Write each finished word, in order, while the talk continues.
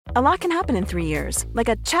A lot can happen in 3 years, like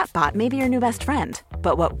a chatbot may be your new best friend.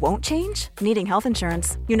 But what won't change? Needing health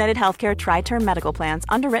insurance. United Healthcare Tri-Term Medical Plans,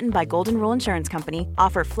 underwritten by Golden Rule Insurance Company,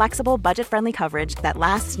 offer flexible, budget-friendly coverage that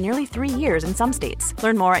lasts nearly 3 years in some states.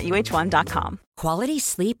 Learn more at uh1.com. Quality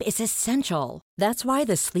sleep is essential. That's why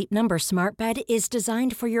the Sleep Number Smart Bed is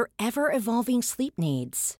designed for your ever-evolving sleep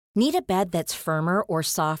needs. Need a bed that's firmer or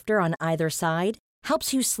softer on either side?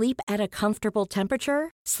 Helps you sleep at a comfortable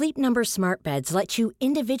temperature? Sleep Number Smart Beds let you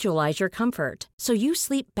individualize your comfort, so you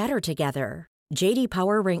sleep better together. J.D.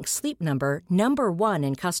 Power ranks Sleep Number number 1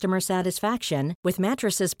 in customer satisfaction with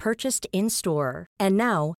mattresses purchased in-store. And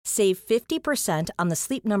now, save 50% on the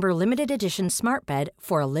Sleep Number Limited Edition Smart Bed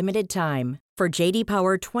for a limited time. For J.D.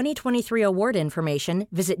 Power 2023 award information,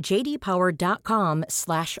 visit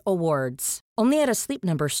jdpower.com/awards. Only at a Sleep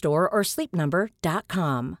Number store or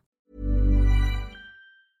sleepnumber.com.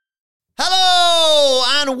 Hello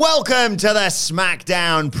and welcome to the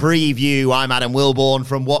SmackDown preview. I'm Adam Wilborn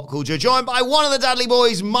from What Culture, joined by one of the Dudley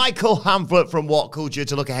boys, Michael Hamflett from What Culture,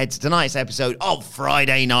 to look ahead to tonight's episode of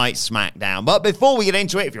Friday Night SmackDown. But before we get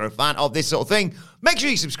into it, if you're a fan of this sort of thing, make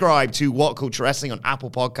sure you subscribe to What Culture Wrestling on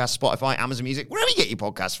Apple Podcasts, Spotify, Amazon Music, wherever you get your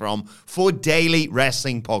podcasts from, for daily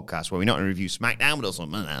wrestling podcasts, where we not only review SmackDown, but also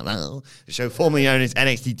the show formerly known as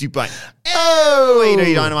NXT 2.0,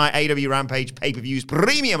 AEW Dynamite, AEW Rampage, pay-per-views,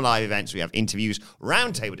 premium live events. We have interviews,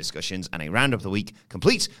 roundtable discussions, and a round of the week,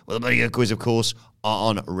 complete with a bloody quiz, of course,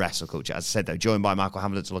 on Wrestle Culture. As I said, though, joined by Michael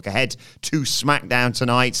Hamflett to look ahead to SmackDown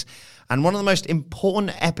tonight, and one of the most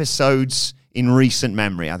important episodes in recent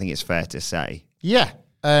memory, I think it's fair to say. Yeah.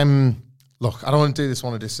 Look, I don't want to do this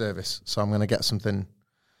one a disservice, so I'm going to get something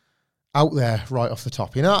out there right off the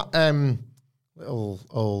top. You know, little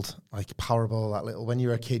old, like, Powerball, that little, when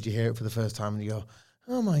you're a kid, you hear it for the first time and you go,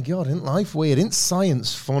 oh my God, isn't life weird? Isn't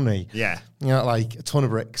science funny? Yeah. You know, like a ton of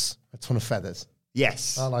bricks, a ton of feathers.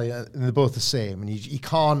 Yes. And they're both the same, and you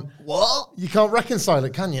can't... What? You can't reconcile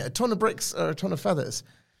it, can you? A ton of bricks or a ton of feathers.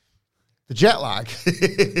 The jet lag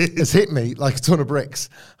has hit me like a ton of bricks,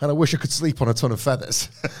 and I wish I could sleep on a ton of feathers.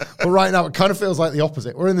 But right now, it kind of feels like the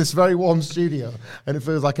opposite. We're in this very warm studio, and it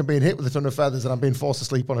feels like I'm being hit with a ton of feathers, and I'm being forced to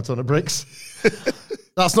sleep on a ton of bricks.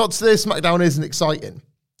 That's not to say SmackDown isn't exciting,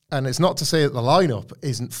 and it's not to say that the lineup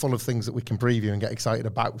isn't full of things that we can preview and get excited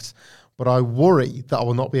about, but I worry that I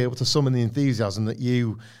will not be able to summon the enthusiasm that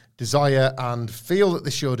you desire and feel that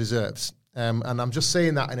the show deserves. And I'm just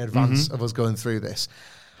saying that in advance of us going through this.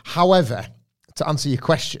 However, to answer your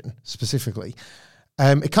question specifically,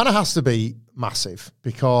 it kind of has to be massive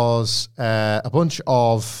because a bunch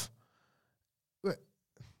of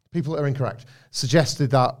people that are incorrect suggested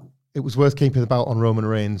that it was worth keeping the belt on Roman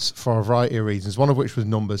Reigns for a variety of reasons, one of which was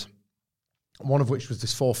numbers, one of which was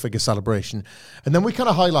this 4-figure celebration. And then we kind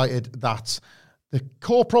of highlighted that the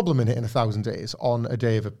core problem in it in 1,000 days on a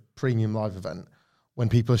day of a premium live event, when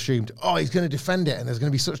people assumed, oh, he's going to defend it and there's going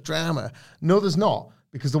to be such drama. No, there's not.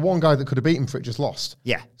 Because the one guy that could have beaten for it just lost.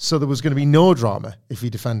 Yeah. So there was going to be no drama if he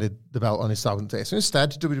defended the belt on his 1,000th day. So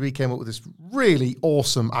instead, WWE came up with this really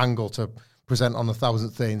awesome angle to present on the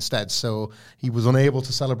 1,000th day instead. So he was unable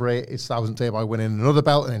to celebrate his 1,000th day by winning another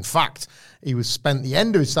belt. And in fact, he was spent the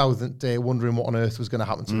end of his 1,000th day wondering what on earth was going to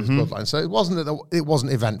happen to his bloodline. So it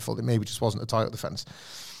wasn't eventful. It maybe just wasn't a title defense.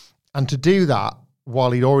 And to do that,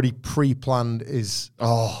 while he'd already pre-planned his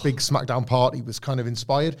big SmackDown party, was kind of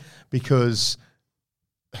inspired because...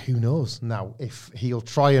 who knows now if he'll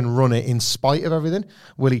try and run it in spite of everything?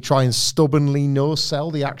 Will he try and stubbornly no-sell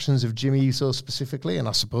the actions of Jimmy Uso specifically? And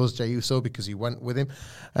I suppose Jey Uso, because he went with him.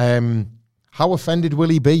 How offended will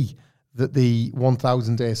he be that the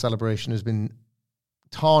 1,000-day celebration has been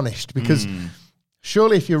tarnished? Because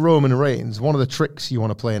surely if you're Roman Reigns, one of the tricks you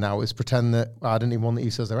want to play now is pretend that, I didn't even want the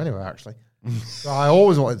Usos there anyway, actually. I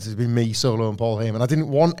always wanted it to be me, Solo, and Paul Heyman. I didn't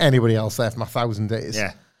want anybody else there for my 1,000 days.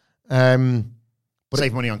 Yeah. But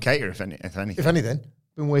save money on cater, if anything. If anything,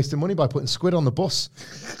 been wasting money by putting squid on the bus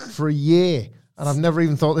for a year, and I've never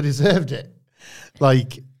even thought they deserved it.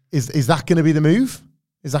 Like, is that going to be the move?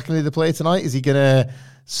 Is that going to be the play tonight? Is he going to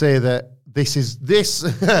say that this is this?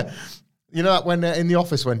 You know, when in The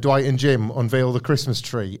Office, when Dwight and Jim unveil the Christmas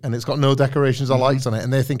tree and it's got no decorations or lights on it,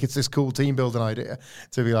 and they think it's this cool team building idea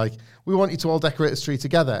to be like, we want you to all decorate this tree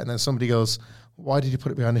together, and then somebody goes, why did you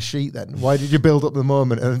put it behind a sheet then? Why did you build up the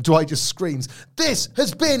moment? And Dwight just screams, this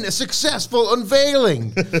has been a successful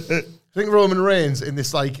unveiling. I think Roman Reigns in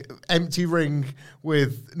this like empty ring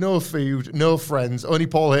with no food, no friends, only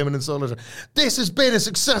Paul Heyman and Solo. This has been a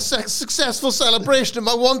successful celebration of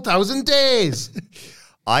my 1,000 days.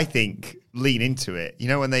 I think lean into it. You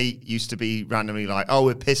know when they used to be randomly like, oh,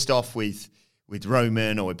 we're pissed off with with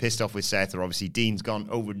Roman, or we're pissed off with Seth, or obviously Dean's gone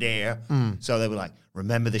over there. So they were like,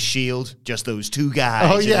 remember the Shield? Just those two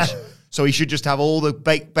guys. Oh, yeah. So he should just have all the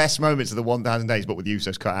best moments of the 1,000 days, but with the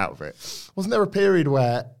Usos cut out for it. Wasn't there a period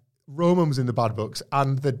where Roman was in the bad books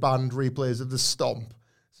and they'd banned replays of the Stomp?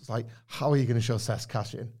 It's like, how are you going to show Seth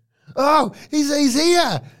cash in? Oh, he's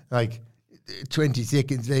here. Like, 20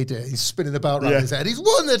 seconds later, he's spinning the belt around his head. He's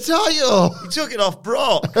won the title. He took it off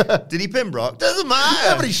Brock. Did he pin Brock? Doesn't matter.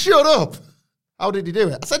 Yeah, but he shut up. How did he do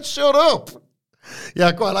it? I said, shut up. Yeah,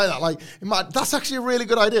 I quite like that. Like, that's actually a really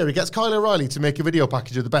good idea. He gets Kyle O'Reilly to make a video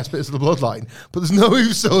package of the best bits of the Bloodline, but there's no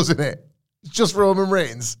Usos in it. It's just Roman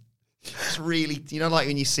Reigns. It's really, like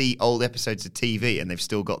when you see old episodes of TV and they've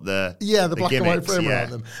still got the black and white frame around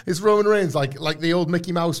them. It's Roman Reigns, like the old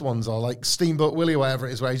Mickey Mouse ones, or like Steamboat Willie or whatever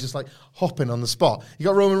it is, where he's just like hopping on the spot. You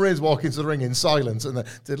got Roman Reigns walking to the ring in silence, and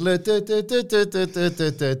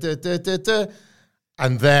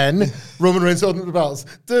then Roman Reigns holding the belts.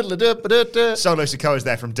 Solo Sikoa's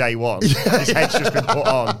there from day one. His head's just been put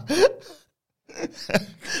on.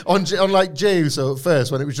 on like Jey Uso at first,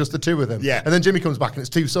 when it was just the two of them. Yeah. And then Jimmy comes back and it's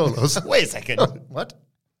two solos. Wait a second. What?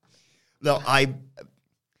 No, I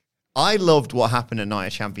loved what happened at Night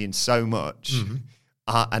of Champions so much.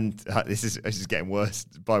 And this is getting worse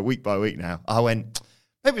by week now. I went,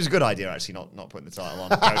 maybe it was a good idea actually not putting the title on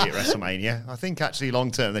Cody at WrestleMania. I think actually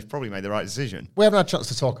long term they've probably made the right decision. We haven't had a chance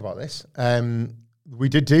to talk about this. We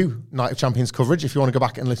did do Night of Champions coverage. If you want to go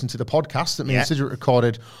back and listen to the podcast that me and Sidgwick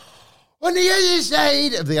recorded on the other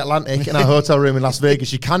side of the Atlantic in our hotel room in Las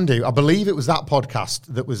Vegas, you can do. I believe it was that podcast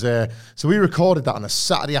that was so we recorded that on a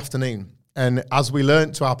Saturday afternoon. And as we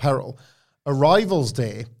learnt to our peril, Arrivals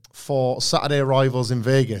Day for Saturday arrivals in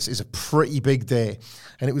Vegas is a pretty big day.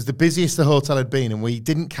 And it was the busiest the hotel had been. And we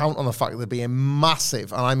didn't count on the fact that there'd be a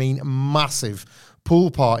massive, and I mean massive,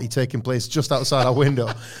 pool party taking place just outside our window.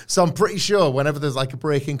 So I'm pretty sure whenever there's like a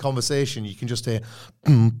break-in conversation, you can just hear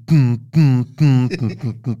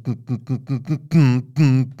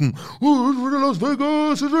Las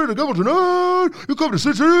Vegas is ready to go tonight. You come to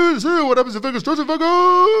Cincinnati, see what happens in Vegas, stays in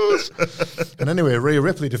Vegas. And anyway, Rhea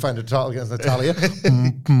Ripley defended the title against Natalia.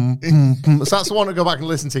 So that's the one to go back and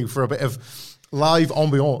listen to for a bit of live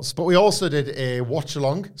ambiance. But we also did a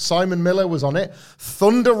watch-along. Simon Miller was on it.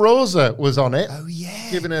 Thunder Rosa was on it. Oh, yeah.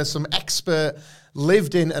 Giving us some expert,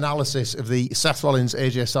 lived-in analysis of the Seth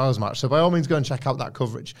Rollins-AJ Styles match. So by all means, go and check out that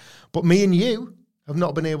coverage. But me and you have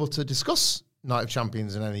not been able to discuss Night of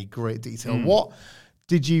Champions in any great detail. What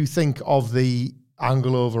did you think of the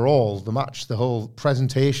angle overall, the match, the whole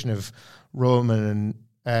presentation of Roman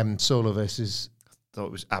and Solo versus... Thought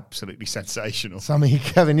it was absolutely sensational. Sammy,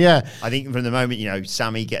 Kevin, yeah. I think from the moment,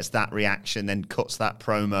 Sammy gets that reaction, then cuts that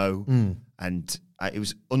promo, and it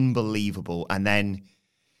was unbelievable. And then,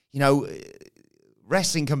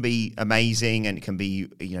 wrestling can be amazing and it can be,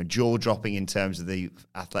 jaw-dropping in terms of the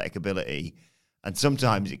athletic ability. And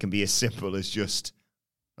sometimes it can be as simple as just,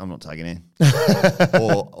 I'm not tagging in.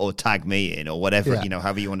 or tag me in, or whatever,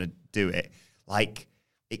 however you want to do it. Like,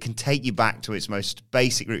 it can take you back to its most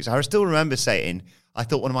basic roots. I still remember saying... I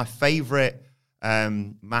thought one of my favourite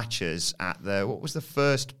matches at what was the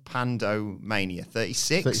first Pando Mania?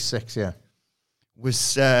 36? 36, yeah. Was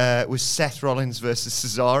Seth Rollins versus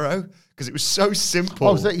Cesaro, because it was so simple.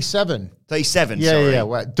 Oh, 37. 37, yeah, sorry. Yeah.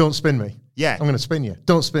 Well, don't spin me. Yeah. I'm going to spin you.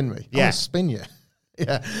 Don't spin me. I'm going to spin you.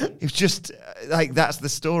 Yeah. It was just, that's the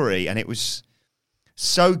story, and it was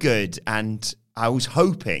so good, and I was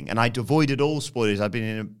hoping, and I'd avoided all spoilers. I'd been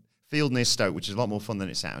in a field near Stoke, which is a lot more fun than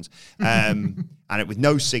it sounds, and it with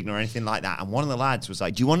no signal or anything like that. And one of the lads was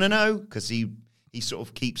like, "Do you want to know?" Because he sort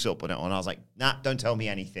of keeps up on it. And I was like, "Nah, don't tell me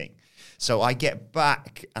anything." So I get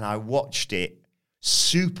back and I watched it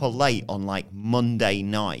super late on like Monday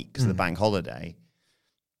night because of the bank holiday,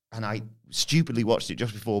 and I stupidly watched it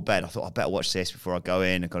just before bed. I thought I better watch this before I go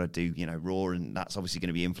in. I've got to do Raw, and that's obviously going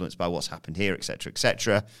to be influenced by what's happened here, etc.,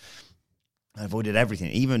 etc. I avoided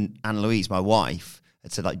everything. Even Anna Louise, my wife,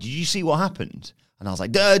 had said, like, "Did you see what happened?" And I was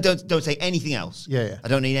like, don't say anything else. Yeah. I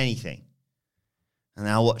don't need anything. And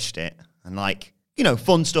then I watched it, and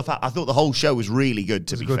fun stuff. I thought the whole show was really good,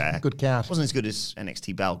 to be fair. Good cast. Wasn't as good as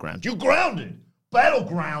NXT Battleground. You're grounded.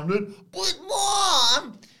 Battlegrounded. But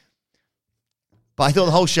mom. But I thought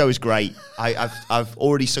the whole show was great. I've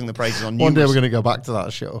already sung the praises on One day we're going to go back to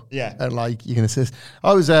that show. Yeah. And you're going to say,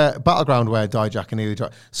 I was Battleground where Dijak and Neely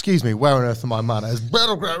Drive. Excuse me, where on earth are my manners?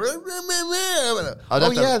 Battleground.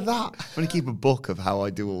 That. I'm going to keep a book of how I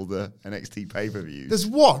do all the NXT pay-per-views. There's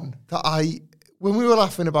one that I when we were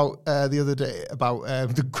laughing about the other day about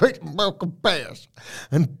the Great American Bears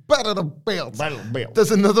and Battle of the Belts, there's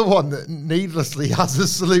another one that needlessly has a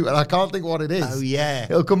salute, and I can't think what it is. Oh, yeah.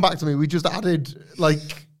 It'll come back to me. We just added,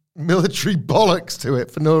 like, military bollocks to it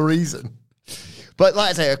for no reason. But like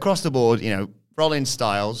I say, across the board, Rollins,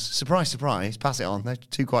 Styles, surprise, surprise, pass it on. They're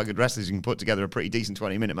two quite good wrestlers who can put together a pretty decent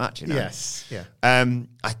 20-minute match, Yes, yeah.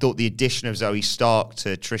 I thought the addition of Zoe Stark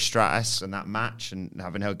to Trish Stratus and that match and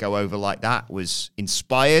having her go over like that was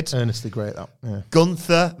inspired. Earnestly great, that. Yeah.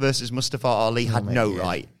 Gunther versus Mustafa Ali had no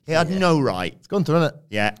right. He had no right. It's Gunther, isn't it?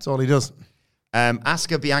 Yeah. That's all he does.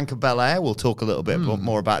 Asuka, Bianca Belair, we'll talk a little bit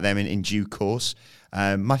more about them in due course.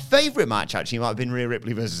 My favourite match, actually, might have been Rhea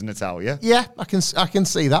Ripley versus Natalya. Yeah, I can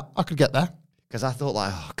see that. I could get there. Because I thought,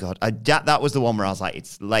 like, oh, God. That was the one where I was like,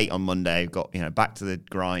 it's late on Monday. I've got, back to the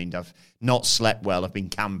grind. I've not slept well. I've been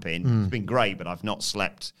camping. It's been great, but I've not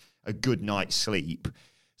slept a good night's sleep.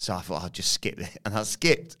 So I thought, I'll just skip it. And I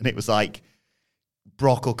skipped. And it was like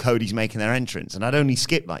Brock or Cody's making their entrance. And I'd only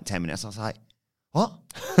skipped like 10 minutes. I was like, what?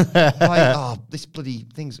 This bloody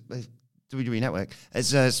thing's... WWE Network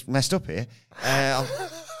is messed up here. I'll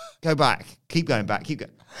go back. Keep going back. Keep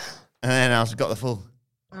going. And then I've got the full...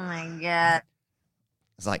 Oh, my God.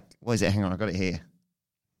 It's like, what is it? Hang on, I got it here.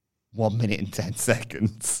 1 minute and 10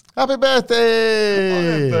 seconds. Happy birthday!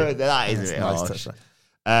 Happy birthday. That is a bit harsh.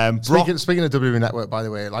 Speaking of WWE Network, by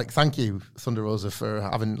the way, like, thank you, Thunder Rosa, for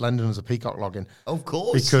lending us a Peacock login. Of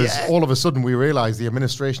course, because all of a sudden we realised the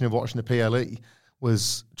administration of watching the PLE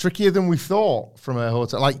was trickier than we thought from a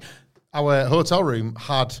hotel. Like, our hotel room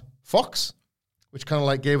had Fox, which kind of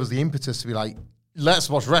like gave us the impetus to be like, let's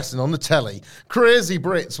watch wrestling on the telly. Crazy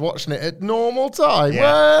Brits watching it at normal time.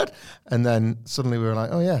 Yeah. What? And then suddenly we were like,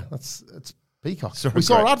 oh yeah, it's Peacock. So we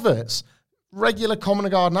saw adverts, regular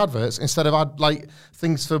Common Garden adverts, instead of like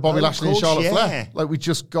things for Bobby Lashley and Charlotte Flair. Like, we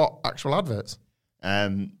just got actual adverts.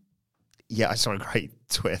 I saw a great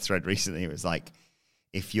Twitter thread recently. It was like,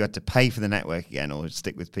 if you had to pay for the network again or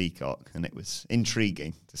stick with Peacock, and it was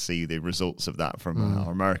intriguing to see the results of that from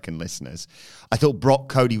our American listeners. I thought Brock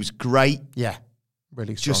Cody was great. Yeah,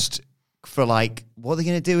 really strong. Just for like, what are they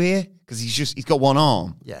going to do here? Because he's got one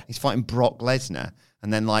arm. Yeah. He's fighting Brock Lesnar.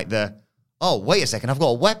 And then like wait a second, I've got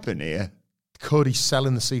a weapon here. Cody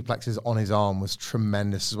selling the suplexes on his arm was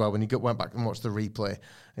tremendous as well. When you went back and watched the replay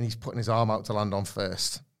and he's putting his arm out to land on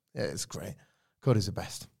first. Yeah, it's great. Cody's the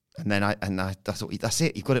best. And then I thought, that's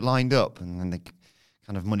it. You've got it lined up. And then they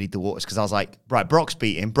kind of muddied the waters because I was like, right, Brock's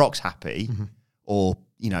beating, Brock's happy, or,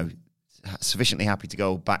 sufficiently happy to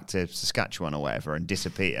go back to Saskatchewan or whatever and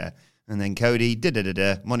disappear. And then Cody,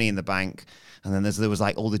 Money in the Bank. And then there was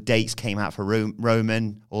like all the dates came out for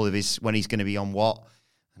Roman, all of his, when he's going to be on what.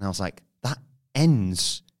 And I was like, that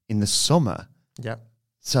ends in the summer. Yeah.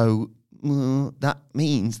 So that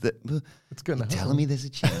means that it's going to happen. Telling me there's a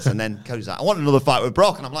chance. And then Cody's like, I want another fight with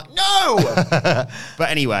Brock. And I'm like, no! But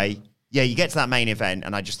anyway, yeah, you get to that main event,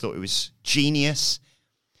 and I just thought it was genius.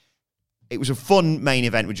 It was a fun main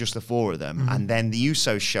event with just the four of them, and then the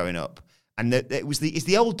Usos showing up. And it's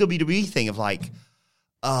the old WWE thing of like,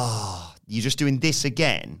 you're just doing this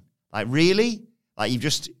again? Like, really? Like, you've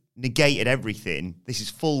just negated everything. This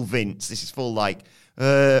is full Vince. This is full like,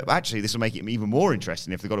 actually, this will make it even more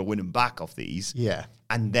interesting if they've got to win them back off these. Yeah.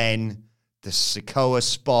 And then the Sikoa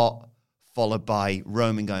spot followed by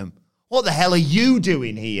Roman going, what the hell are you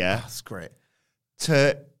doing here? That's great.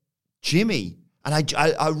 To Jimmy. And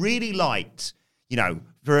I really liked,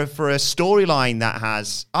 for a storyline that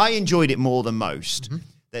has, I enjoyed it more than most,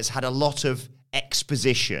 that's had a lot of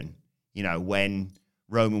exposition, when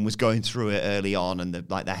Roman was going through it early on, and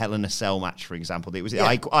the Hell in a Cell match, for example. It was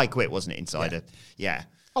I Quit, wasn't it, Insider? Yeah.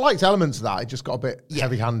 I liked elements of that. It just got a bit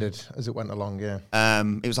heavy-handed as it went along, yeah.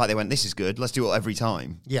 It was like they went, this is good, let's do it every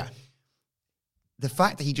time. Yeah. The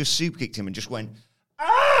fact that he just super-kicked him and just went,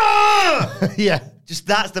 ah! Yeah. Just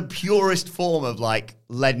that's the purest form of, like,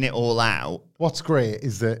 letting it all out. What's great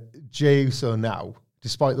is that Jey Uso now,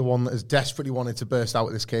 despite the one that has desperately wanted to burst out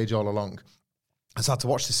of this cage all along, has had to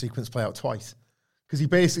watch the sequence play out twice. Because he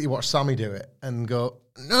basically watched Sammy do it and go,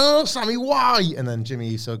 no, Sammy, why? And then Jimmy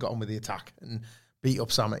Uso got on with the attack and beat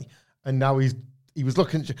up Sammy. And now he was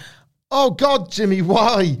looking, oh, God, Jimmy,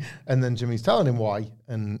 why? And then Jimmy's telling him why.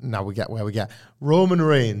 And now we get where we get. Roman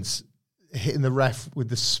Reigns hitting the ref with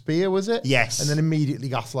the spear, was it? Yes. And then immediately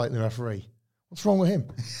gaslighting the referee. What's wrong with him?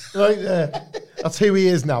 That's who he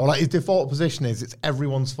is now. Like, his default position is it's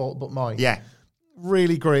everyone's fault but mine. Yeah.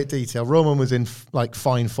 Really great detail. Roman was in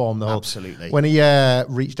fine form the whole. Absolutely. When he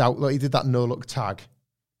reached out, he did that no look tag.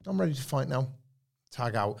 I'm ready to fight now.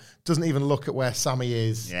 tag out. Doesn't even look at where Sammy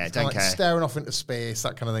is. Yeah, He's don't kinda care. Staring off into space,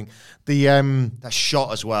 that kind of thing. The That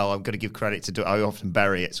shot as well, I've got to give credit to... I often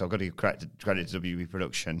bury it, so I've got to give credit to WWE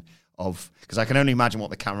production because I can only imagine what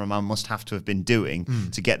the cameraman must have to have been doing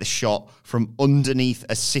to get the shot from underneath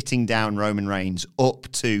a sitting down Roman Reigns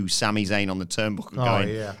up to Sami Zayn on the turnbuckle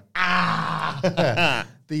going, ah!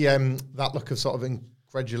 that look of sort of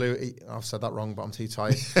incredulity. I've said that wrong, but I'm too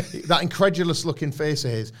tired. That incredulous looking face of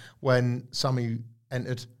his when Sammy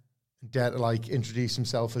entered, dared to like introduce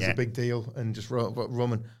himself as a big deal and just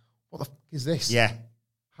Roman, what the fuck is this? Yeah.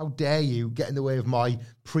 How dare you get in the way of my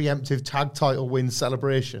preemptive tag title win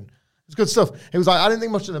celebration? It was good stuff. It was like, I didn't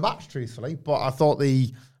think much of the match, truthfully, but I thought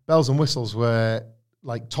the bells and whistles were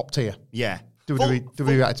like top tier. Yeah.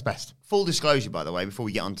 WWE at its best. Full disclosure, by the way, before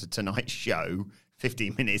we get on to tonight's show,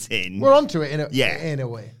 15 minutes in. We're onto it in a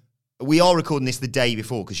way. We are recording this the day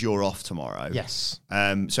before because you're off tomorrow. Yes.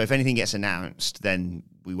 So if anything gets announced, then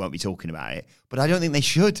we won't be talking about it. But I don't think they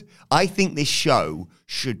should. I think this show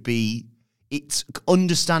should be... It's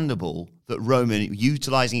understandable that Roman,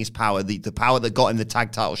 utilising his power, the power that got him the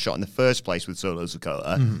tag title shot in the first place with Solo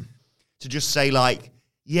Sikoa, to just say like,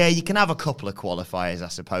 yeah, you can have a couple of qualifiers, I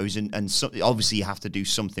suppose, and so, obviously you have to do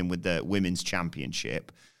something with the women's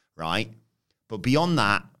championship, right? But beyond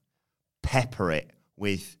that, pepper it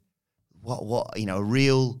with what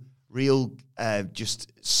real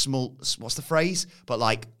just small, what's the phrase? But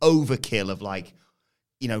like overkill of like,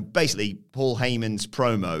 basically Paul Heyman's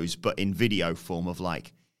promos, but in video form of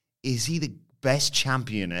like, is he the best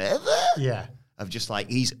champion ever? Yeah. Of just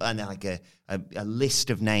like, and like a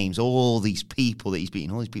list of names, all these people that he's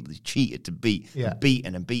beaten, all these people that he's cheated to beat,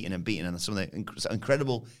 and beaten, and some of the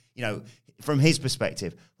incredible, from his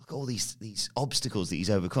perspective, look at all these obstacles that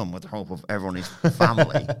he's overcome with the help of everyone in his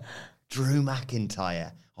family. Drew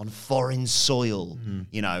McIntyre on foreign soil,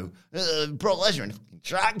 Brock Lesnar in a fucking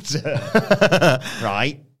tractor,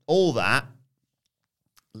 right? All that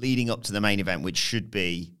leading up to the main event, which should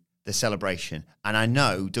be the celebration. And I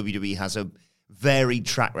know WWE has a varied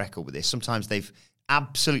track record with this. Sometimes they've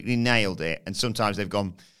absolutely nailed it, and sometimes they've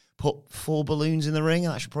gone, put 4 balloons in the ring,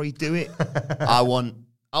 and that should probably do it. I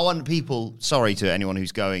want people, sorry to anyone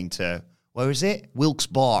who's going to, where is it?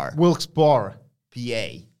 Wilkes-Barre. Wilkes-Barre.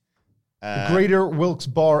 PA. The greater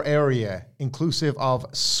Wilkes-Barre area, inclusive of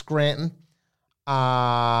Scranton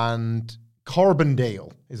and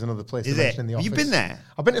Carbondale, is another place to mention in the office. You've been there?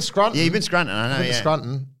 I've been to Scranton. Yeah, you've been to Scranton, I know, I've been to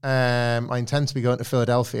Scranton. I intend to be going to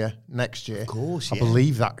Philadelphia next year. Of course, I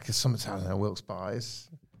believe that, because sometimes Wilkes-Barre is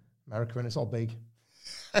America and it's all big.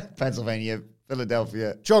 Pennsylvania,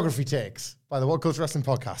 Philadelphia. Geography takes by the What Culture Wrestling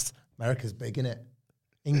Podcast. America's big, innit?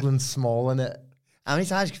 England's small, innit? How many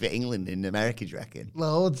times can you fit England in America, do you reckon?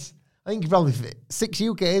 Loads. I think you probably fit 6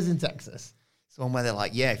 UKs in Texas. It's one where they're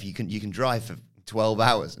like, yeah, if you can drive for 12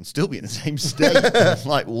 hours and still be in the same state.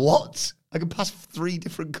 Like, what? I can pass 3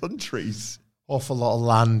 different countries. Awful lot of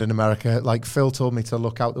land in America. Like, Phil told me to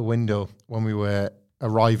look out the window when we were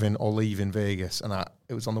arriving or leaving Vegas, and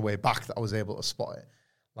it was on the way back that I was able to spot it.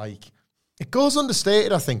 Like, it goes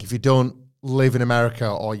understated, I think, if you don't live in America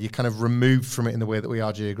or you're kind of removed from it in the way that we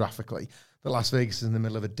are geographically. That Las Vegas is in the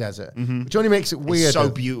middle of a desert, which only makes it weird. It's so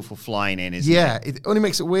beautiful flying in, isn't it? Yeah, it only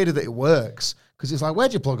makes it weirder that it works, because it's like,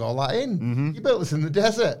 where'd you plug all that in? You built this in the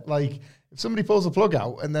desert. Like, if somebody pulls a plug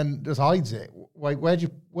out and then just hides it, like, where'd you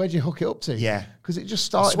hook it up to? Yeah. Because it just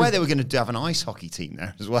started. I swear they were going to have an ice hockey team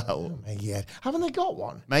there as well. Oh my God. Haven't they got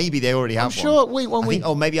one? Maybe they already have I'm sure.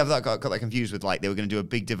 Maybe I've got that confused with, like, they were going to do a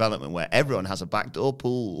big development where everyone has a backdoor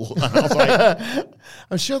pool. And I was like,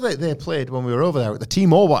 I'm sure they played when we were over there at the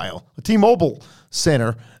T-Mobile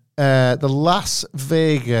Center, the Las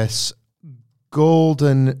Vegas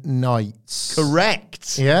Golden Knights.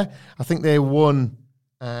 correct. Yeah, I think they won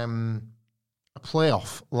a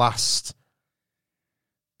playoff last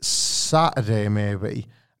Saturday, maybe,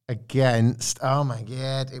 against, oh my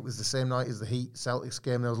God, it was the same night as the Heat Celtics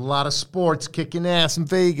game. There was a lot of sports kicking ass in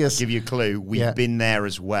Vegas. Give you a clue. We've been there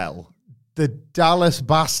as well. The Dallas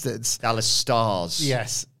Bastards. Dallas Stars.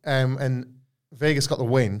 Yes, and Vegas got the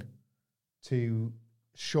win to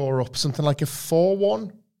shore up something like a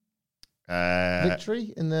 4-1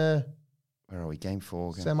 victory in the... Where are we? Game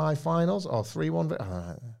 4. Semi-finals or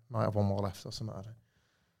 3-1. Might have one more left or something.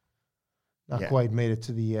 Not quite made it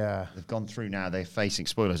to the... They've gone through now. They're facing,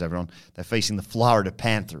 spoilers, everyone. They're facing the Florida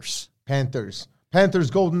Panthers. Panthers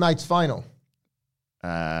Golden Knights final.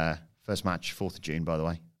 First match, 4th of June, by the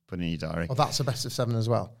way. Put it in your diary. Oh, that's a best of 7 as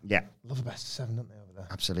well. Yeah. Love a best of 7, don't they, over there?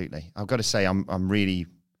 Absolutely. I've got to say, I'm really,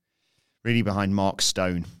 really behind Mark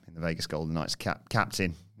Stone in the Vegas Golden Knights.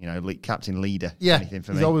 Captain, captain leader. Yeah, anything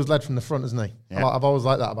for he's me. always led from the front, isn't he? Yeah. I've always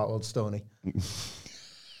liked that about old Stoney.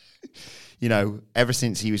 ever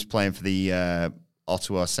since he was playing for the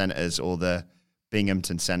Ottawa Senators or the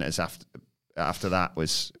Binghamton Senators after that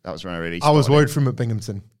was when I really I was worried for him at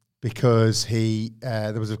Binghamton because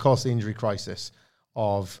there was, of course, the injury crisis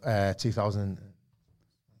of 2000.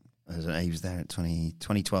 He was there in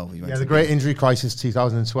 2012. The great injury crisis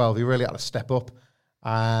 2012. He really had to step up.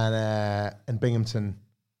 And Binghamton,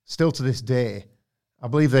 still to this day, I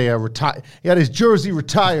believe they are retired. He had his jersey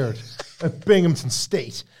retired at Binghamton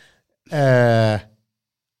State. And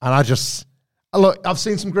I've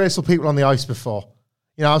seen some graceful people on the ice before.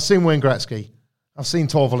 I've seen Wayne Gretzky. I've seen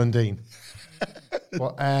Torval and Dean.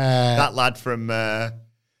 But, that lad from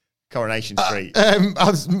Coronation Street.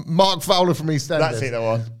 Mark Fowler from EastEnders. That's it, that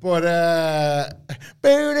one. But,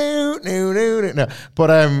 no. But,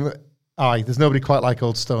 there's nobody quite like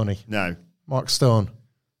old Stoney. No. Mark Stone.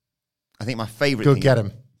 I think my favourite Go get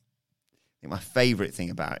him. I think my favourite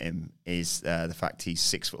thing about him is the fact he's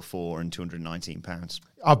 6'4" and 219 pounds.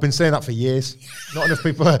 I've been saying that for years. Not enough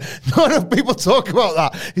people talk about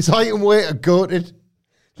that. His height and weight are goated.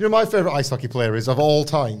 Do you know my favourite ice hockey player is of all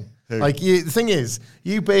time? Who? The thing is,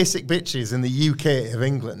 you basic bitches in the UK of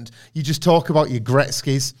England, you just talk about your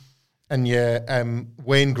Gretzkys and your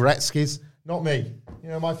Wayne Gretzkys. Not me. You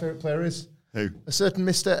know my favourite player is? Who? A certain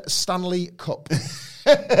Mr. Stanley Cup.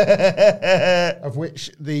 Of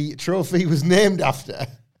which the trophy was named after.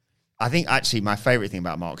 I think actually my favourite thing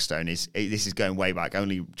about Mark Stone is, this is going way back,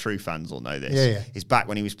 only true fans will know this, is back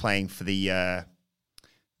when he was playing for the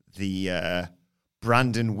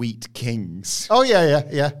Brandon Wheat Kings. Oh,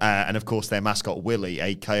 yeah. And of course their mascot Willie,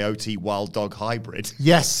 a coyote wild dog hybrid.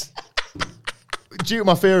 Yes. Due to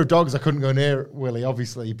my fear of dogs, I couldn't go near Willie,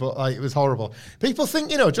 obviously, but it was horrible. People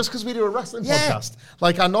think, just because we do a wrestling podcast,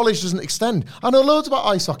 our knowledge doesn't extend. I know loads about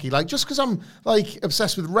ice hockey. Just because I'm,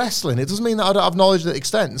 obsessed with wrestling, it doesn't mean that I don't have knowledge that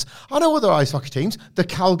extends. I know other ice hockey teams, the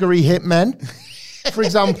Calgary Hitmen, for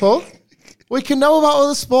example. We can know about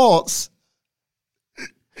other sports.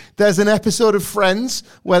 There's an episode of Friends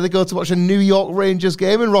where they go to watch a New York Rangers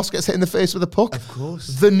game and Ross gets hit in the face with a puck. Of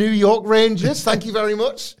course. The New York Rangers, thank you very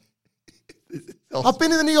much. I've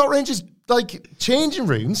been in the New York Rangers changing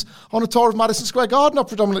rooms on a tour of Madison Square Garden. I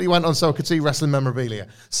predominantly went on so I could see wrestling memorabilia.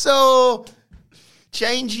 So,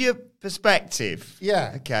 change your perspective.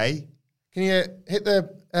 Yeah. Okay. Can you hit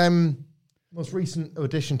the most recent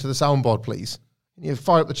addition to the soundboard, please? Can you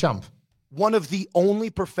fire up the champ? One of the only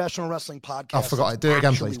professional wrestling podcasts. I forgot it. Do it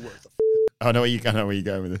again, please. I know where you're going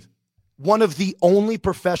with this. One of the only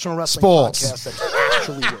professional wrestling podcasts that's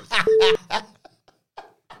actually worth it.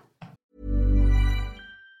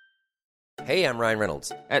 Hey, I'm Ryan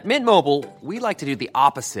Reynolds. At Mint Mobile, we like to do the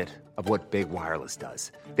opposite of what Big Wireless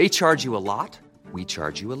does. They charge you a lot, we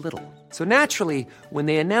charge you a little. So naturally, when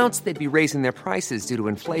they announced they'd be raising their prices due to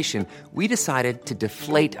inflation, we decided to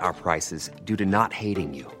deflate our prices due to not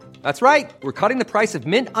hating you. That's right. We're cutting the price of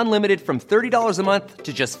Mint Unlimited from $30 a month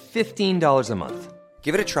to just $15 a month.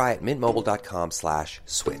 Give it a try at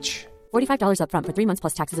mintmobile.com/switch. $45 up front for 3 months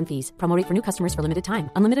plus taxes and fees. Promo rate for new customers for limited time.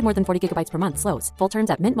 Unlimited more than 40 gigabytes per month. Slows full terms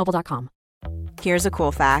at mintmobile.com. Here's a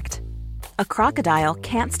cool fact. A crocodile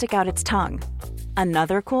can't stick out its tongue.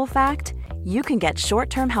 Another cool fact, you can get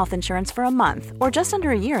short-term health insurance for a month or just under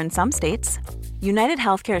a year in some states. United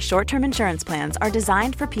Healthcare short-term insurance plans are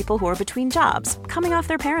designed for people who are between jobs, coming off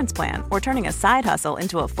their parents' plan, or turning a side hustle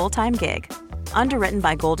into a full-time gig. Underwritten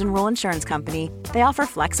by Golden Rule Insurance Company, they offer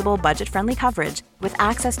flexible, budget-friendly coverage with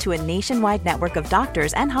access to a nationwide network of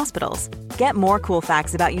doctors and hospitals. Get more cool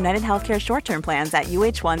facts about United Healthcare short-term plans at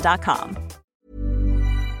uh1.com.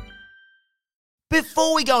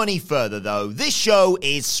 Before we go any further, though, this show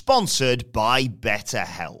is sponsored by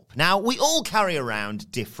BetterHelp. Now, we all carry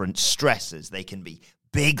around different stressors. They can be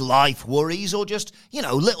big life worries or just,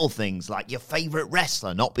 little things like your favourite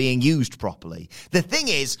wrestler not being used properly. The thing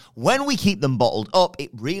is, when we keep them bottled up, it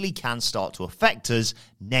really can start to affect us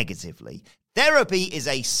negatively. Therapy is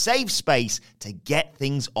a safe space to get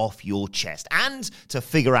things off your chest and to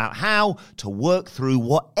figure out how to work through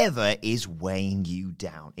whatever is weighing you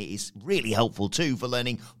down. It is really helpful too for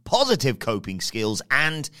learning positive coping skills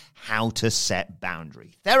and how to set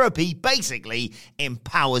boundaries. Therapy basically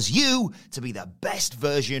empowers you to be the best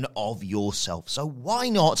version of yourself. So why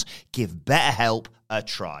not give BetterHelp a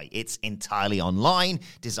try? It's entirely online,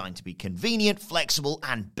 designed to be convenient, flexible,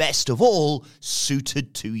 and best of all,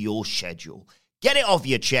 suited to your schedule. Get it off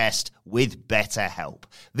your chest with BetterHelp.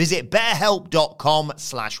 Visit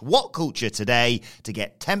betterhelp.com/whatculture today to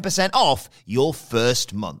get 10% off your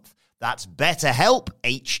first month. That's BetterHelp,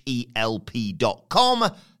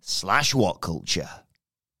 HELP.com/whatculture.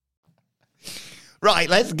 Right,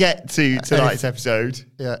 let's get to tonight's episode.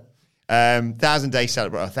 Yeah. 1,000-day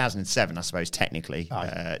celebration, 1,007, I suppose, technically,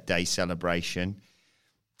 day celebration.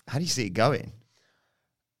 How do you see it going?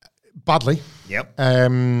 Badly. Yep.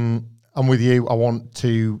 I'm with you. I want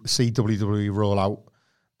to see WWE roll out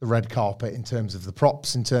the red carpet in terms of the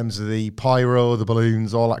props, in terms of the pyro, the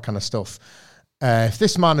balloons, all that kind of stuff. If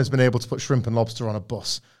this man has been able to put shrimp and lobster on a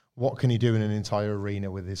bus, what can he do in an entire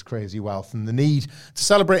arena with his crazy wealth and the need to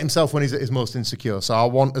celebrate himself when he's at his most insecure? So I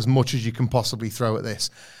want as much as you can possibly throw at this.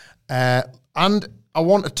 And I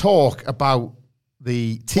want to talk about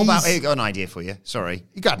the tease. I got an idea for you. Sorry.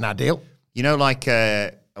 You got an idea? You know, like,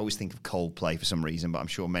 I always think of Coldplay for some reason, but I'm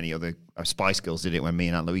sure many other Spice Girls did it when me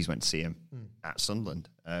and Aunt Louise went to see him at Sunderland.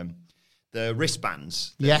 The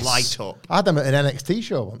wristbands that light up. I had them at an NXT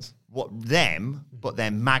show once. But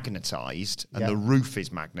they're magnetised, and the roof is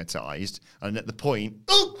magnetised, and at the point,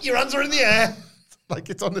 your hands are in the air. Like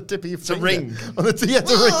it's on the tip of your finger. It's a ring.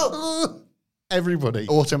 It's a ring. Everybody.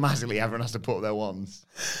 Automatically, everyone has to put their wands.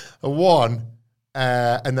 A one,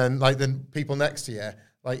 and then people next to you,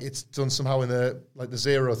 like it's done somehow in the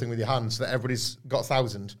zero thing with your hands, so that everybody's got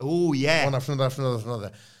 1,000. Oh, yeah. One after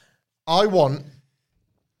another. I want,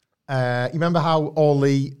 you remember how all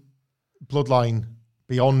the Bloodline,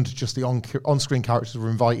 beyond just the on-screen characters, were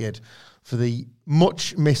invited for the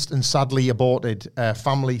much missed and sadly aborted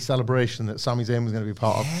family celebration that Sami Zayn was going to be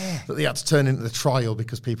part of, that they had to turn into the trial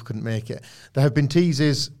because people couldn't make it. There have been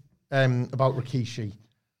teases about Rikishi.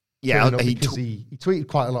 Yeah, he tweeted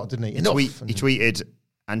quite a lot, didn't he? He tweeted,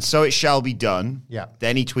 and so it shall be done. Yeah.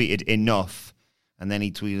 Then he tweeted enough, and then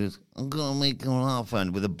he tweeted, I'm gonna make it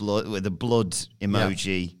happen with a blood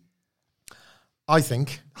emoji. Yeah. I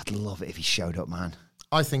think I'd love it if he showed up, man.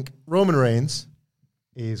 I think Roman Reigns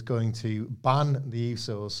is going to ban the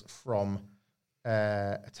Usos from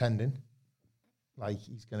attending. Like,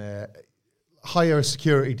 he's going to hire a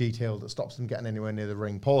security detail that stops them getting anywhere near the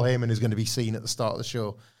ring. Paul Heyman is going to be seen at the start of the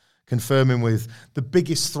show, confirming with the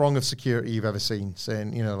biggest throng of security you've ever seen,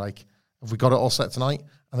 saying, have we got it all set tonight?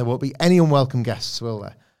 And there won't be any unwelcome guests, will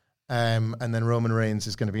there? And then Roman Reigns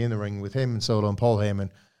is going to be in the ring with him and Solo and Paul Heyman.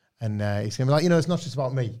 And he's going to be like, it's not just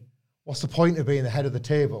about me. What's the point of being the head of the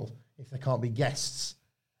table if there can't be guests?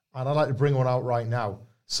 And I'd like to bring one out right now.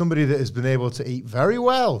 Somebody that has been able to eat very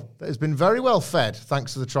well, that has been very well fed,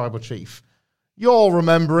 thanks to the tribal chief. You all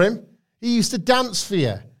remember him. He used to dance for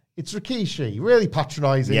you. It's Rikishi. Really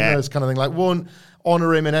patronising, this kind of thing. Like, won't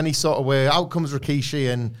honour him in any sort of way. Out comes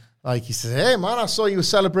Rikishi and he says, hey, man, I saw you were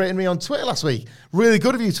celebrating me on Twitter last week. Really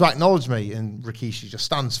good of you to acknowledge me. And Rikishi just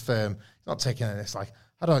stands firm. He's not taking it. It's like,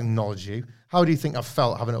 I don't acknowledge you. How do you think I've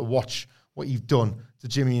felt having to watch what you've done to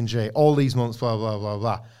Jimmy and Jay all these months, blah, blah, blah,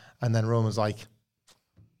 blah. And then Roman's like,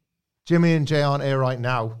 Jimmy and Jay aren't here right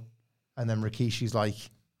now. And then Rikishi's like,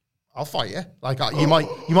 I'll fight you. Like, you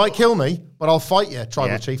might kill me, but I'll fight you,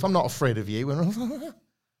 tribal chief. I'm not afraid of you. And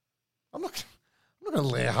I'm not going to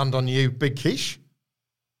lay a hand on you, Big Kish.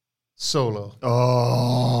 Solo.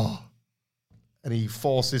 Oh. And he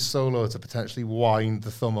forces Solo to potentially wind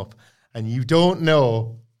the thumb up. And you don't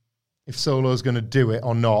know if Solo's going to do it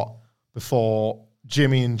or not before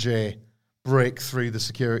Jimmy and Jay break through the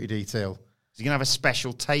security detail. Is he going to have a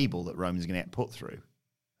special table that Roman's going to get put through?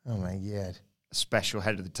 Oh, my God. A special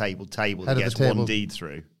head of the table that gets one deed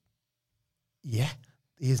through? Yeah,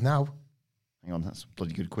 he is now. Hang on, that's a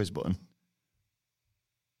bloody good quiz button.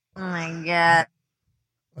 Oh, my God.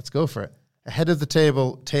 Let's go for it. A head of the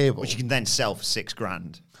table. Which you can then sell for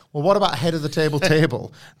 $6,000. Well, what about a head of the table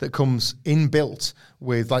that comes inbuilt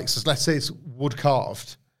with, so let's say it's wood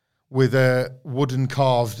carved, with a wooden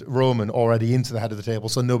carved Roman already into the head of the table,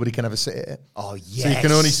 so nobody can ever sit at it. Oh, yes. So you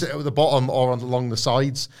can only sit at the bottom or along the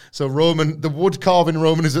sides. So the wood carving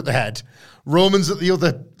Roman is at the head. Roman's at the other,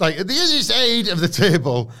 at the other side of the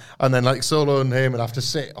table. And then Solo and Heyman have to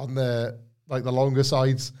sit on the longer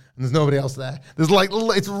sides. And there's nobody else there. There's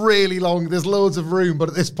it's really long. There's loads of room. But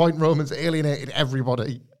at this point, Roman's alienated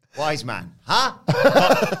everybody. Wise man. Huh?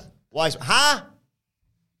 Wise man. Huh?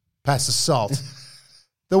 Pass the salt.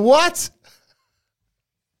 The what?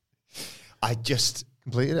 I just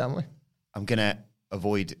completed it, haven't we? I'm going to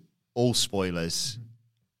avoid all spoilers.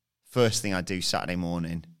 First thing I do Saturday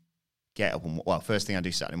morning, first thing I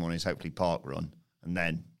do Saturday morning is hopefully park run. And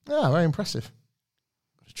then. Yeah, very impressive.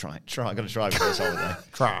 Got to try for this holiday.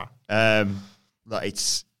 Try. I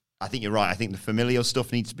think you're right. I think the familial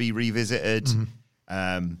stuff needs to be revisited.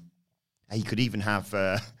 Mm-hmm. You could even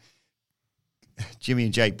have Jimmy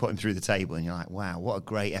and Jay put him through the table, and you're like, wow, what a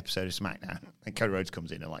great episode of SmackDown. And Cody Rhodes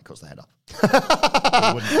comes in and cuts the head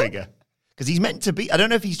off. Wooden figure. Because he's meant to be, I don't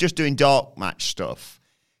know if he's just doing dark match stuff.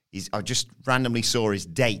 I just randomly saw his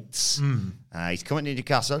dates. He's coming to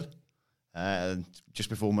Newcastle. just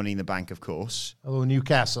before Money in the Bank, of course. Hello,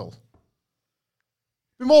 Newcastle.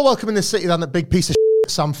 Be more welcome in this city than that big piece of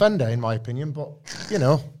shit, Sam Fender, in my opinion. But,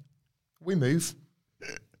 we move.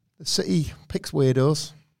 The city picks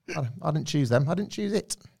weirdos. I didn't choose them. I didn't choose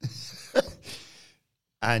it.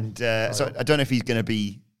 And so I don't know if he's going to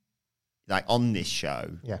be like on this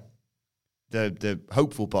show. Yeah. The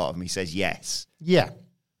hopeful part of me says yes. Yeah.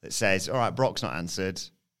 That says, all right, Brock's not answered.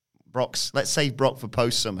 Let's save Brock for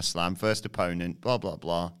post SummerSlam, first opponent, blah, blah,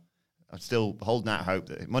 blah. I'm still holding out hope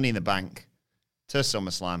that Money in the Bank to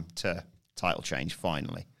SummerSlam to title change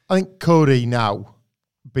finally. I think Cody now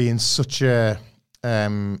being such a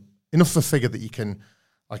enough of a figure that you can,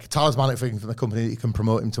 like a talismanic figure from the company, that you can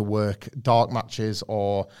promote him to work dark matches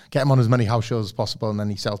or get him on as many house shows as possible, and then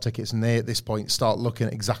you sell tickets, and they at this point start looking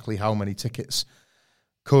at exactly how many tickets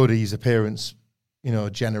Cody's appearance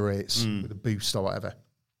generates with a boost or whatever.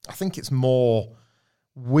 I think it's more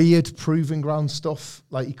weird proving ground stuff.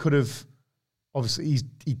 Like he could have, obviously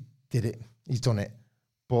he did it, he's done it,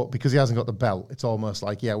 but because he hasn't got the belt, it's almost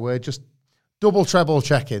like, yeah, we're just double treble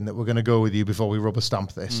checking that we're going to go with you before we rubber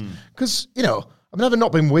stamp this. Because, I've never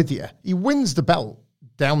not been with you. He wins the belt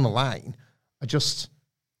down the line.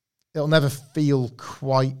 It'll never feel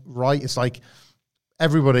quite right. It's like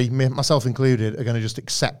everybody, myself included, are going to just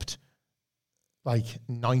accept like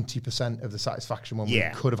 90% of the satisfaction when we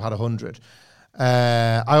could have had 100.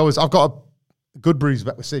 I've got a good bruise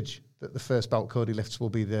bet with Sidge that the first belt Cody lifts will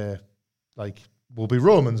be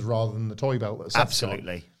Roman's rather than the toy belt. That's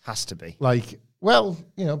absolutely has to be. But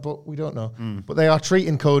we don't know. But they are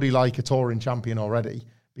treating Cody like a touring champion already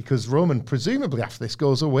because Roman, presumably after this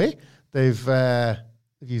goes away, they've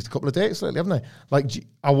used a couple of dates lately, haven't they? Like,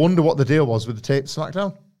 I wonder what the deal was with the tape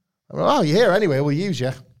SmackDown. You're here anyway, we'll use you.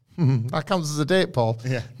 That counts as a date, Paul.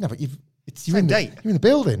 Yeah. No, but you're in the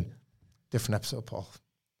building. Different episode, Paul.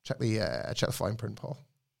 Check the fine print, Paul.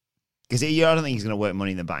 Because I don't think he's going to work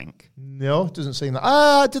Money in the Bank. No, it doesn't seem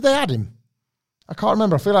that. Did they add him? I can't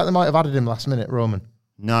remember. I feel like they might have added him last minute, Roman.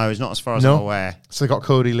 No, it's not as far as I'm aware. So they got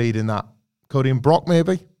Cody leading that. Cody and Brock,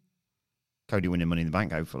 maybe? Cody winning Money in the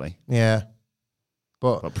Bank, hopefully. Yeah.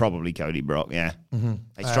 But probably Cody Brock, yeah. Mm-hmm.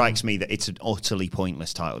 It strikes me that it's an utterly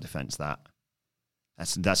pointless title defense, that.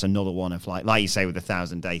 That's another one of, like you say with the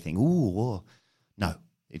 1,000-day thing. Ooh, whoa. No.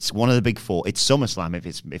 It's one of the big four. It's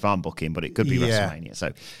SummerSlam if I'm booking, but it could be WrestleMania.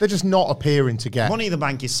 So they're just not appearing to get... Money in the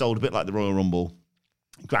Bank is sold a bit like the Royal Rumble.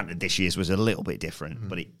 Granted, this year's was a little bit different,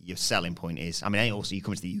 but your selling point is... I mean, also, you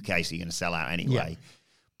come to the UK, so you're going to sell out anyway. Yeah.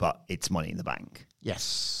 But it's Money in the Bank.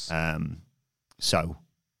 Yes. So,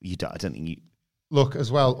 I don't think you... Look,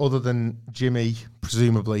 as well, other than Jimmy,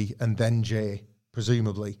 presumably, and then Jay,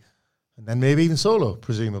 presumably, and then maybe even Solo,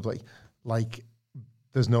 presumably,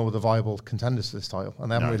 there's no other viable contenders for this title,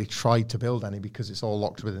 and they haven't really tried to build any because it's all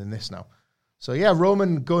locked within this now. So, yeah,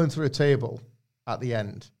 Roman going through a table at the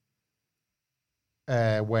end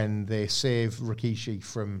when they save Rikishi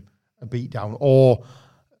from a beatdown or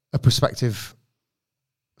a prospective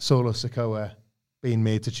Solo Sikoa being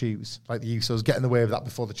made to choose, like the Usos, get in the way of that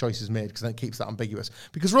before the choice is made, because then it keeps that ambiguous.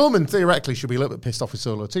 Because Roman, theoretically, should be a little bit pissed off with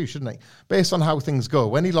Solo too, shouldn't he? Based on how things go.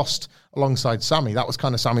 When he lost alongside Sammy, that was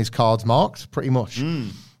kind of Sammy's cards marked, pretty much.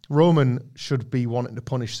 Roman should be wanting to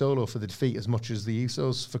punish Solo for the defeat as much as the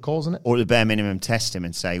Usos for causing it. Or at the bare minimum, test him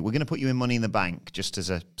and say, we're going to put you in Money in the Bank, just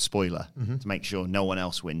as a spoiler, to make sure no one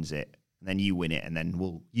else wins it. And then you win it, and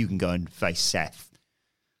then you can go and face Seth.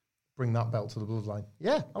 Bring that belt to the bloodline.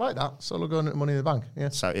 Yeah, I like that. Solo going into Money in the Bank. Yeah.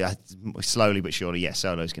 So slowly but surely,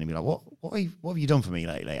 Solo's going to be like, what have you done for me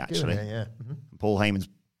lately? Actually, yeah. Paul Heyman's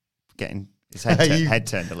getting his head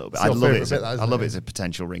turned a little bit. I love it. I love it as a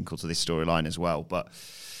potential wrinkle to this storyline as well. But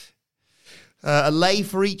a lay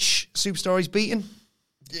for each superstar he's beaten.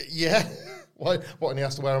 Yeah. Why? What? And he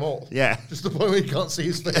has to wear them all? Yeah. Just the point where you can't see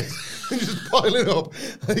his face. He's just piling up.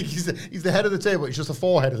 Like he's the head of the table. It's just the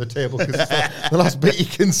forehead of the table because it's the last bit you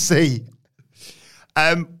can see.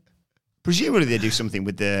 Presumably they do something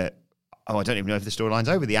with the... I don't even know if the storyline's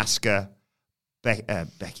over. The Asuka,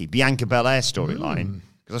 Bianca Belair storyline.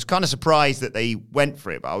 Because I was kind of surprised that they went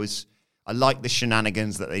for it, but I liked the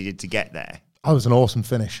shenanigans that they did to get there. That was an awesome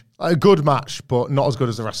finish. A good match, but not as good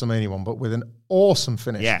as the WrestleMania one, but with an awesome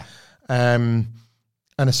finish. Yeah. And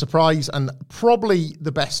a surprise, and probably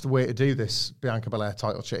the best way to do this Bianca Belair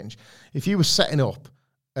title change. If you were setting up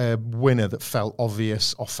a winner that felt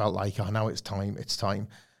obvious or felt like, now it's time,